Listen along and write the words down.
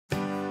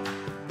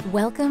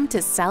Welcome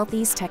to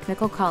Southeast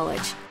Technical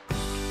College.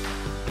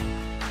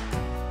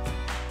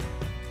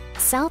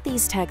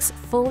 Southeast Tech's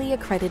fully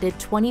accredited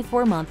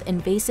 24-month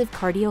invasive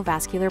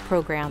cardiovascular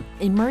program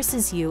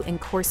immerses you in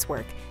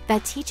coursework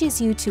that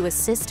teaches you to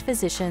assist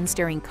physicians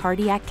during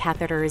cardiac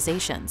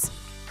catheterizations.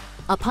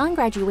 Upon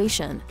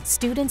graduation,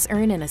 students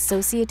earn an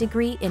associate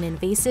degree in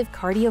invasive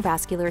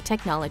cardiovascular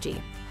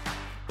technology.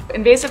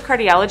 Invasive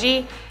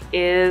cardiology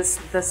is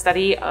the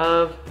study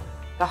of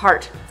the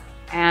heart,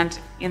 and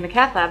in the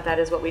cath lab, that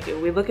is what we do.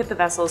 We look at the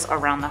vessels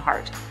around the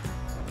heart.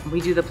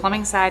 We do the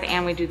plumbing side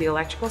and we do the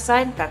electrical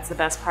side. That's the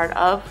best part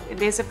of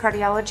invasive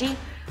cardiology.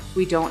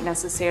 We don't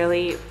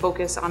necessarily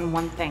focus on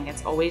one thing.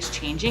 It's always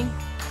changing.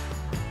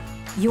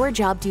 Your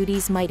job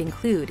duties might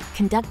include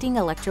conducting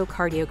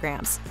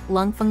electrocardiograms,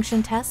 lung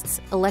function tests,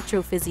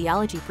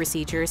 electrophysiology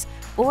procedures,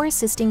 or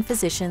assisting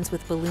physicians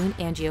with balloon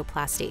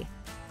angioplasty.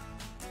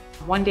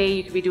 One day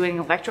you could be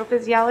doing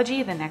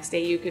electrophysiology, the next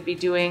day you could be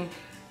doing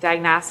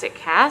diagnostic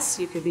casts,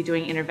 you could be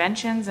doing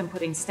interventions and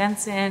putting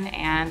stents in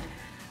and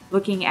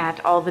looking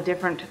at all the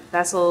different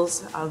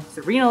vessels of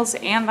the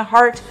renals and the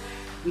heart.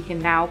 We can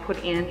now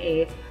put in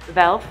a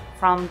valve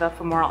from the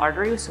femoral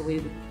artery, so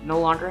we no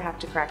longer have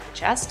to crack the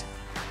chest.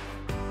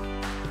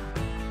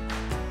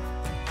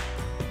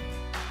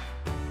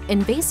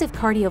 Invasive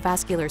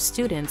cardiovascular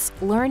students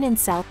learn in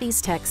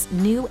Southeast Tech's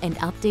new and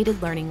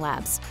updated learning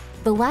labs.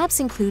 The labs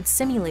include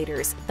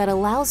simulators that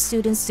allow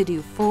students to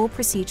do full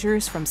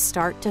procedures from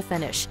start to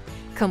finish,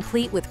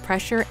 complete with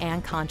pressure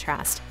and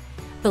contrast.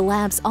 The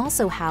labs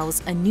also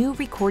house a new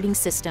recording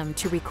system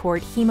to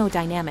record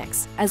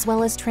hemodynamics, as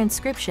well as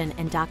transcription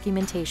and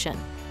documentation.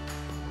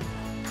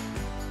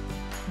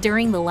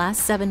 During the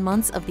last 7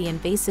 months of the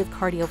invasive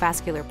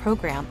cardiovascular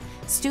program,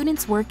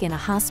 students work in a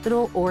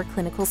hospital or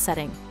clinical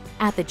setting.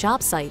 At the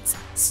job sites,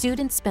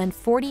 students spend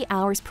 40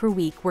 hours per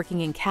week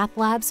working in cath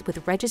labs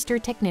with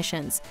registered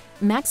technicians,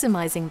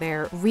 maximizing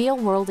their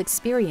real-world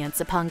experience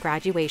upon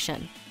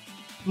graduation.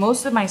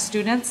 Most of my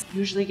students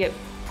usually get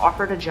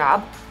offered a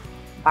job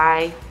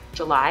by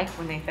July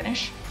when they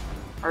finish.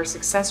 Our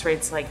success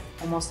rate's like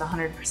almost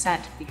 100%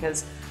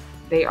 because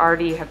they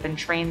already have been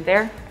trained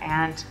there,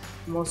 and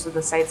most of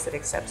the sites that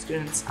accept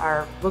students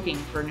are looking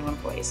for new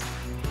employees.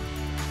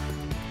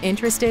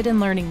 Interested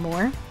in learning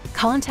more?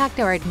 Contact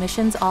our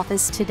admissions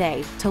office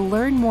today to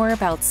learn more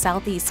about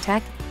Southeast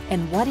Tech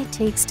and what it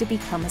takes to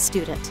become a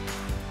student.